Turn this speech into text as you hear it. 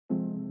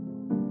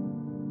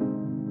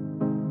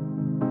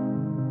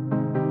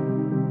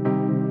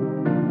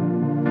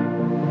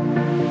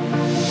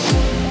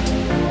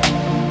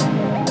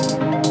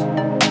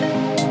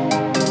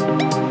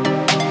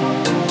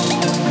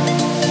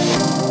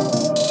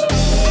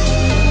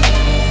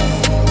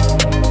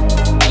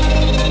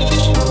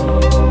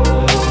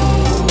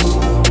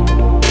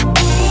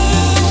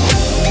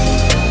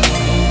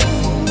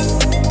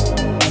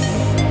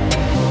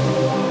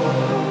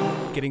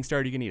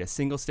started, you're gonna need a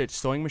single stitch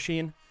sewing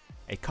machine,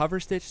 a cover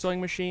stitch sewing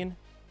machine,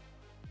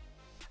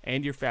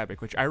 and your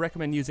fabric, which I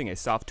recommend using a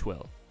soft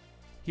twill.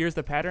 Here's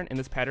the pattern, and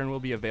this pattern will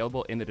be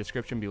available in the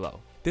description below.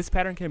 This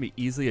pattern can be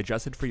easily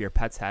adjusted for your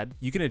pet's head.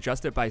 You can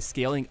adjust it by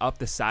scaling up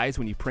the size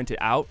when you print it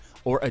out,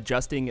 or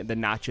adjusting the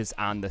notches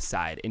on the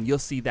side, and you'll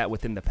see that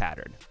within the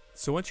pattern.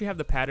 So once you have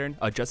the pattern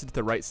adjusted to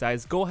the right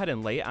size, go ahead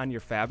and lay it on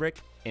your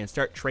fabric and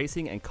start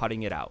tracing and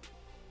cutting it out.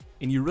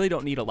 And you really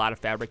don't need a lot of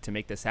fabric to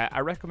make this hat. I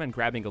recommend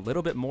grabbing a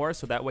little bit more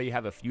so that way you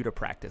have a few to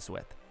practice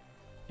with.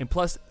 And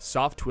plus,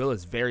 soft twill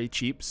is very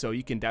cheap, so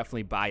you can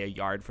definitely buy a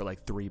yard for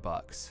like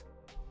 $3.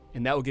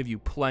 And that will give you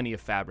plenty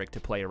of fabric to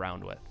play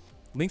around with.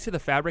 Links to the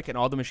fabric and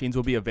all the machines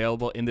will be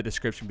available in the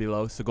description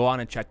below, so go on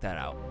and check that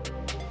out.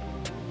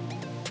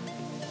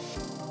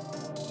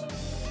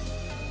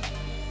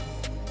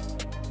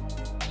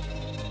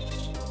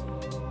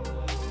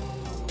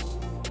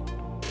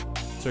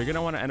 So you're going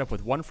to want to end up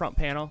with one front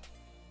panel,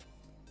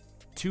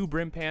 2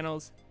 brim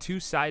panels, 2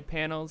 side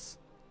panels,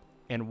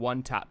 and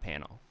 1 top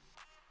panel.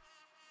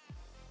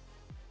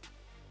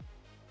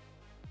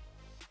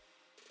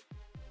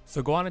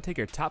 So go on and take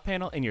your top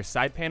panel and your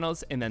side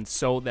panels and then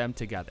sew them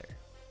together.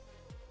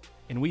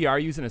 And we are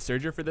using a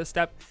serger for this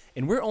step,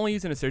 and we're only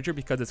using a serger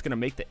because it's going to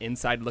make the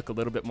inside look a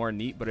little bit more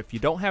neat, but if you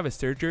don't have a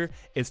serger,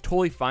 it's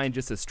totally fine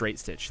just to straight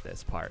stitch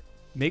this part.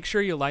 Make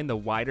sure you line the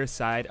wider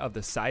side of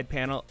the side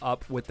panel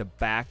up with the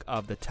back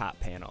of the top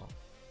panel,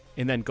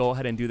 and then go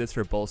ahead and do this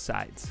for both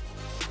sides.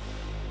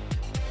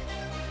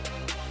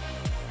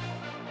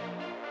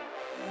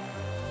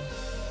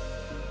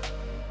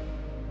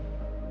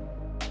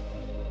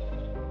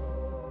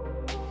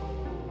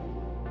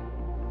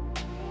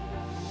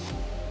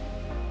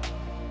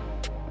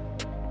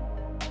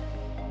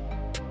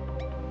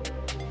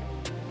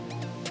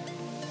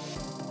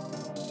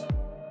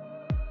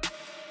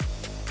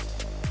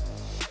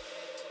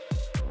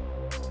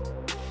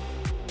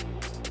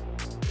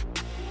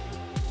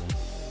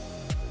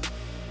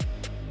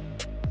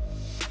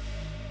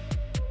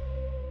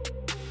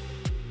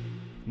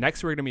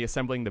 Next, we're going to be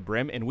assembling the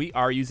brim, and we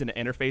are using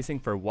an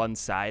interfacing for one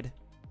side.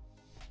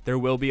 There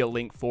will be a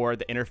link for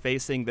the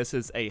interfacing. This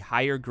is a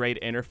higher grade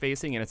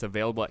interfacing, and it's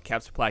available at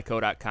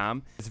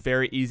capsupplyco.com. It's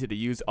very easy to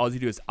use. All you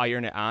do is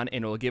iron it on,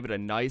 and it will give it a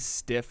nice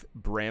stiff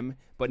brim,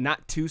 but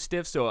not too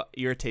stiff so it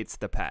irritates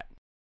the pet.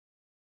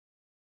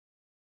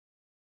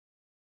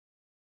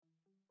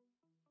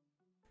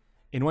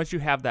 And once you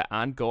have that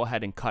on, go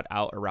ahead and cut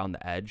out around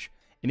the edge.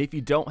 And if you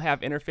don't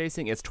have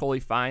interfacing, it's totally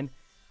fine.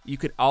 You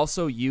could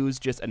also use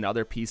just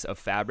another piece of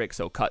fabric,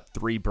 so cut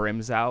 3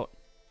 brims out.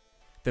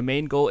 The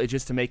main goal is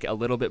just to make it a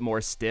little bit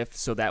more stiff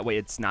so that way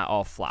it's not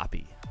all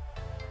floppy.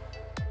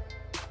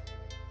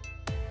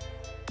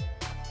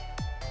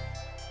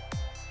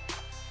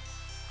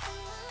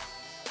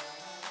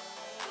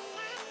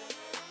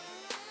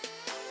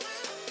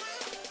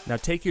 Now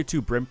take your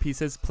 2 brim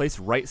pieces, place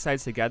right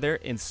sides together,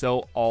 and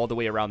sew all the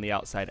way around the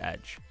outside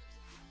edge.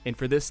 And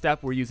for this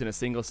step, we're using a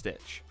single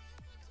stitch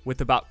with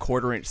about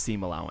 1/4 inch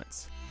seam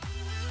allowance.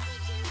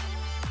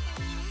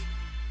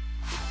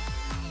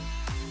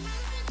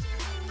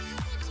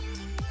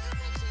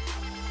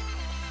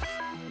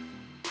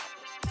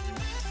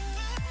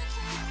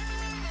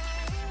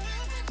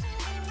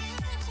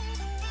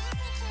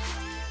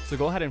 So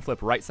go ahead and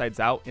flip right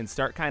sides out and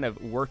start kind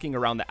of working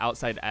around the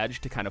outside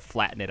edge to kind of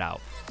flatten it out.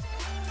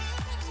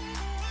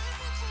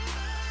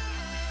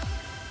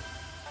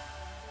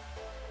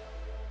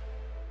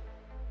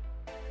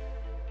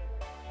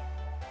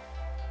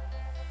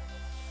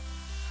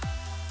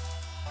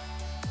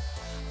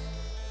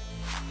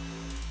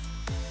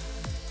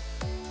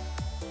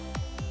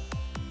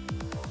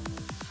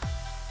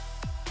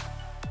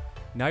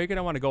 Now you're going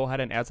to want to go ahead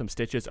and add some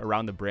stitches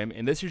around the brim,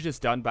 and this is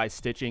just done by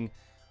stitching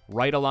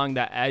right along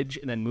that edge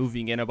and then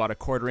moving in about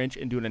 1/4 inch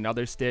and doing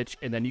another stitch,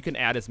 and then you can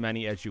add as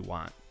many as you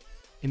want.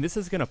 And this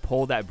is going to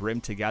pull that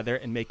brim together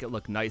and make it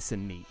look nice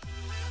and neat.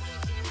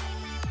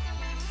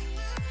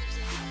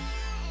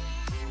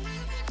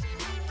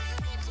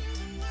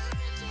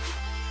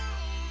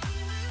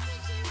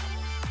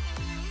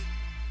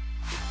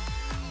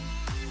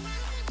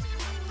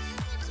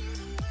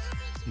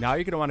 Now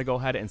you're going to want to go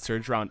ahead and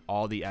serge around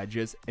all the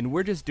edges, and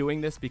we're just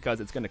doing this because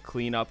it's going to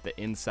clean up the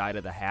inside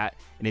of the hat,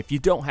 and if you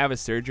don't have a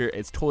serger,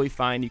 it's totally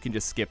fine, you can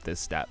just skip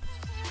this step.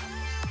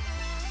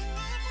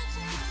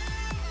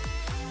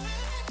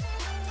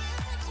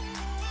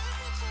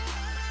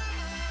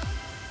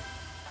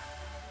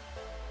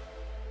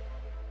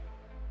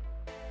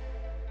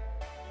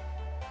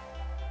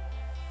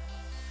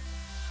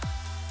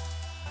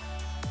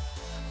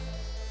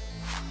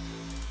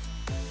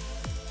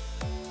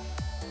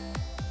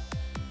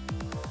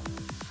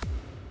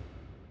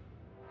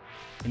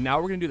 And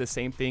now we're going to do the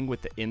same thing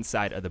with the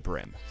inside of the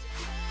brim.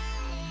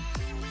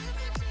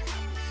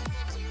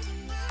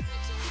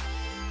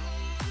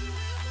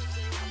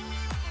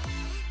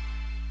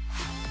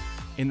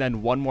 And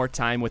then one more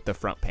time with the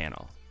front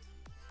panel.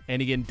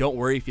 And again, don't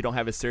worry if you don't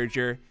have a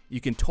serger. You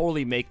can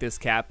totally make this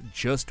cap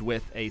just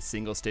with a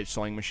single stitch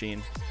sewing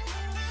machine.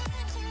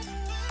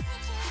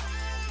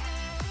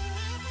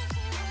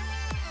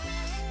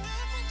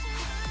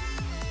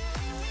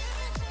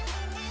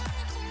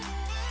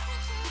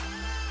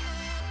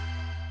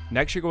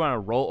 Next, you're going to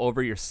roll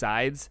over your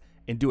sides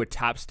and do a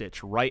top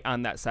stitch right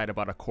on that side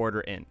about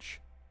 1/4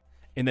 inch.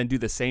 And then do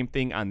the same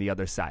thing on the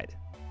other side.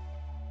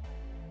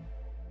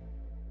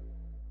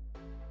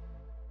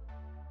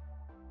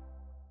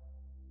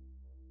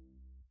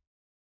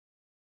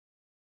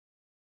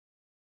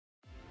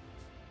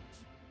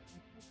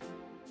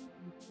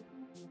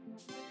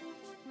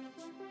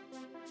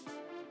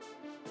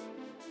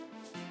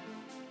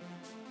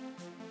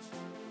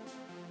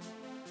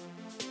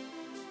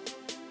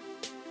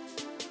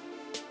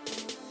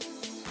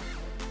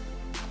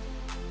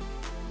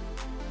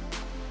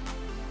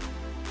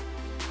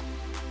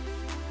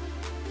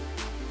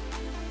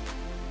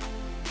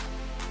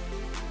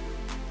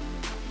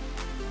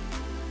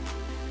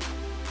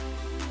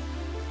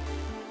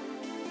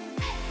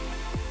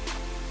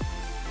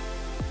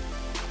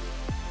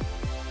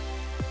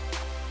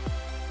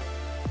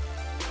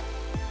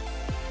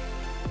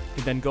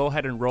 And then go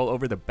ahead and roll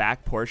over the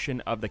back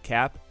portion of the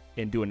cap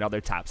and do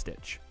another top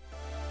stitch.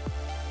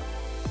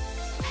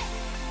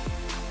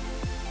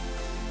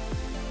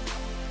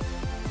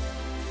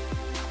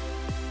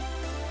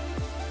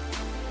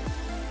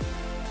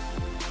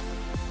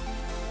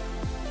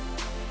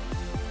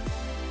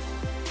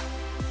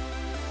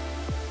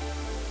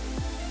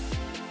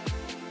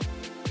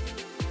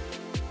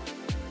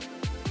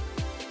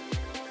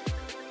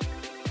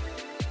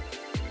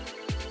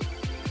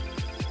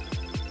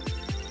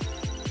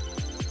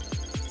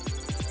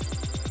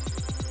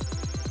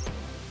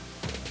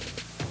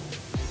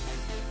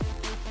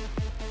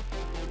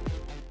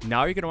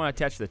 Now you're going to want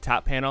to attach the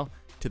top panel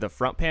to the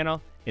front panel,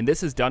 and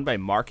this is done by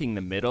marking the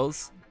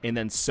middles and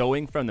then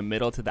sewing from the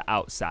middle to the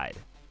outside.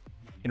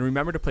 And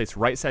remember to place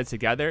right sides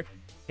together,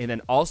 and then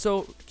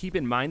also keep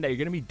in mind that you're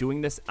going to be doing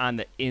this on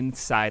the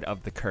inside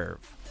of the curve.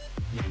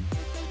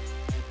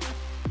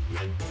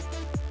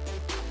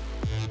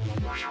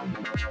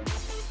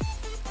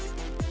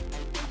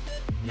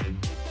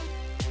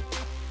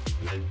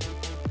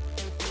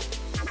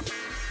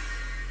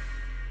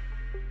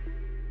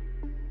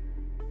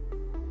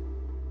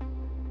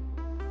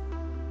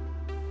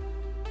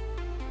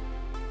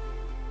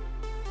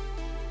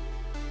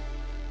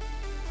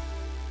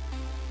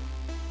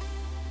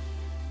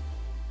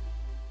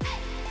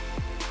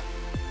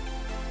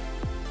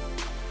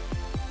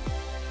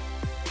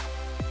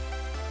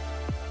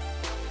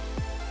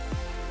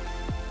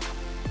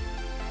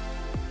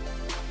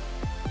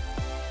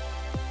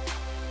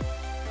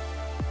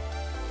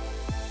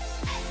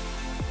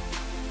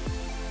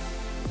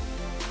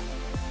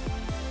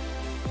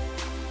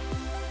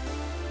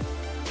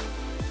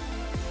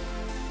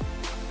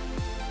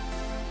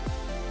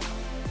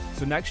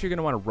 So next you're going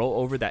to want to roll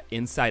over that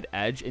inside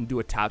edge and do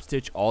a top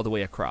stitch all the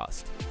way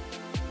across.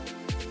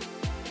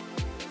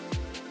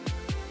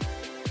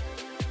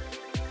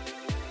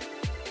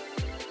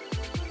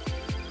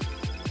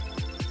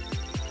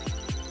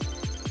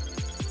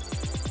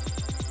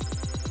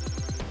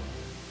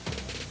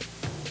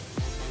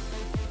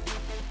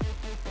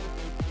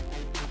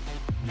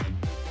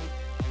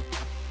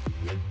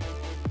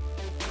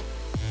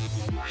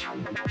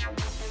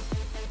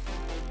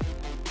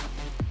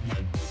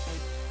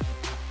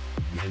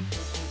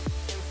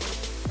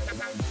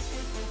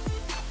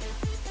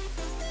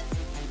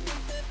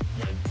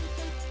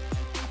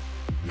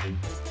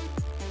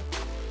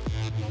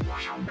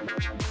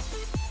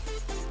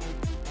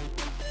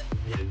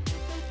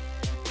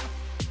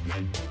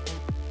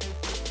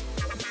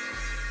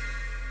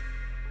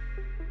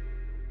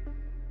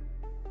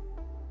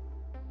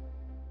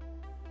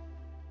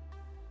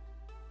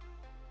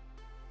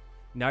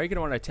 Now you're going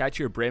to want to attach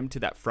your brim to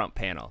that front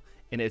panel,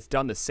 and it's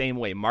done the same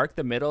way. Mark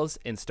the middles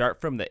and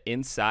start from the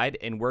inside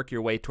and work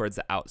your way towards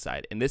the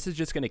outside, and this is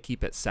just going to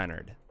keep it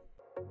centered.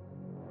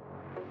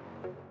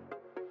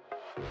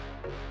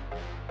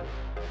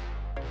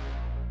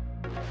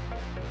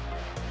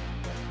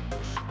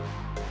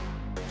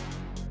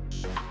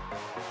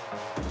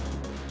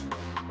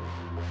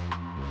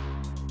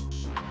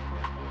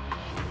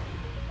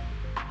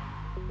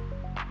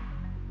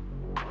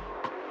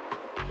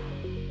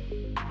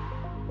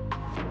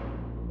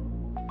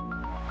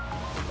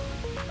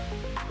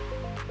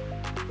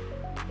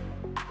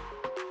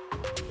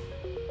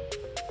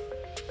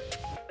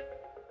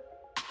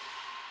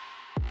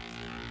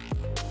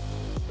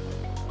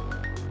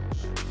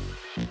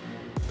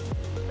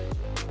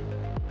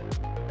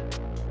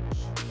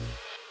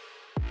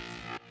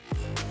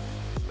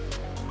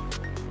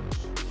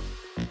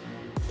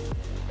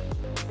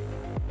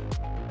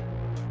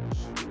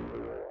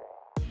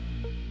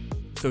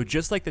 So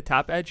just like the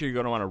top edge, you're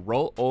going to want to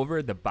roll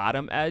over the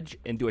bottom edge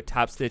and do a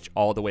top stitch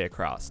all the way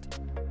across.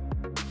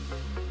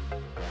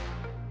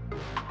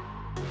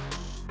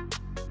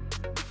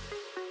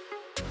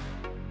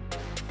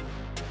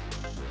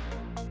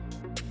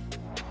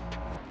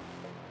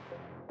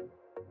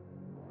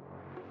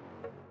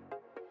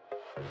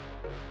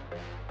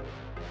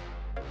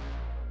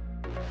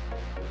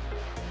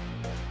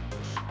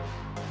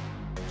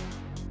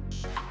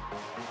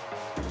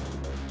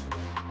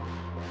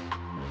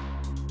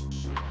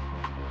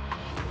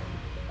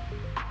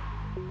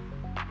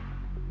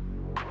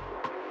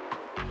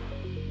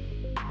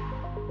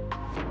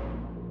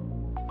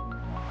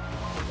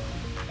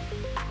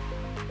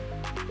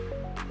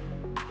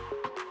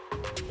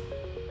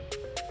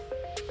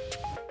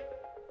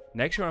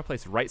 Next, you want to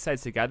place right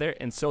sides together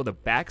and sew the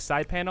back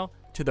side panel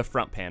to the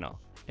front panel.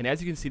 And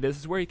as you can see, this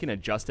is where you can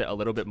adjust it a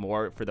little bit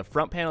more. For the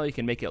front panel, you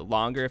can make it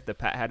longer if the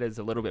pet head is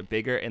a little bit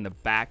bigger. In the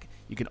back,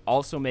 you can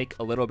also make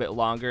a little bit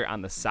longer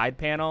on the side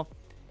panel.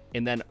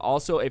 And then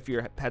also, if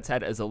your pet's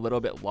head is a little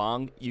bit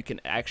long, you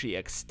can actually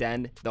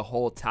extend the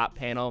whole top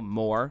panel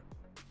more.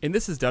 And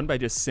this is done by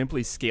just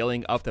simply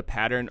scaling up the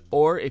pattern,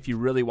 or if you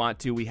really want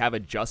to, we have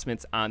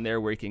adjustments on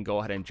there where you can go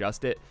ahead and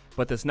adjust it.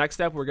 But this next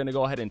step, we're going to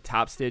go ahead and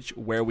top stitch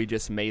where we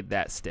just made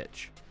that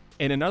stitch.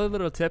 And another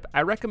little tip,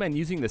 I recommend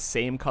using the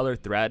same color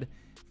thread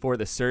for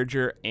the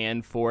serger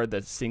and for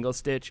the single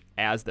stitch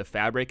as the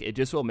fabric. It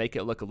just will make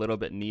it look a little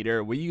bit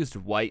neater. We used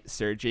white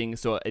serging,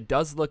 so it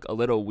does look a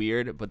little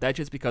weird, but that's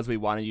just because we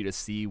wanted you to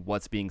see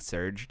what's being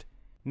serged.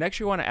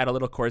 Next, you want to add a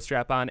little cord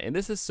strap on, and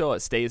this is so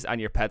it stays on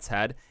your pet's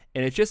head.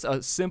 And it's just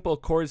a simple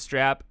cord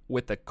strap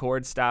with a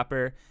cord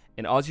stopper,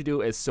 and all you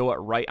do is sew it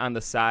right on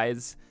the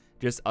sides.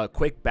 Just a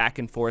quick back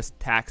and forth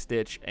tack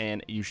stitch,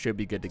 and you should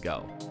be good to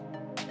go.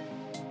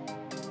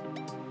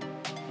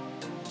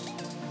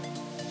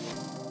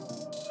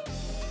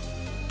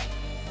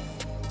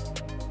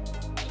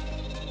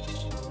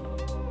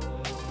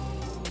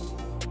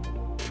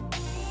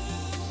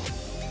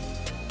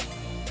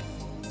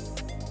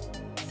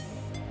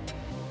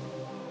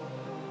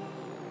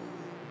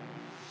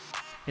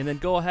 And then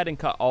go ahead and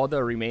cut all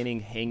the remaining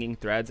hanging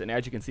threads, and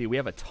as you can see, we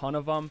have a ton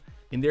of them.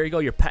 And there you go,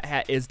 your pet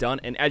hat is done.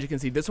 And as you can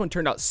see, this one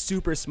turned out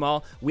super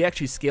small. We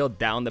actually scaled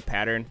down the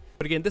pattern,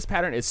 but again, this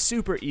pattern is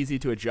super easy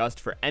to adjust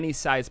for any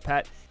size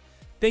pet.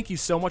 Thank you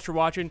so much for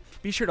watching.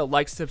 Be sure to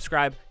like,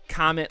 subscribe,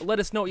 comment, let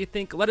us know what you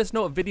think. Let us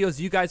know what videos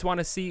you guys want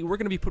to see. We're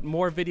going to be putting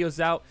more videos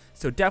out,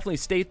 so definitely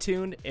stay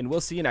tuned, and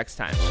we'll see you next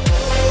time.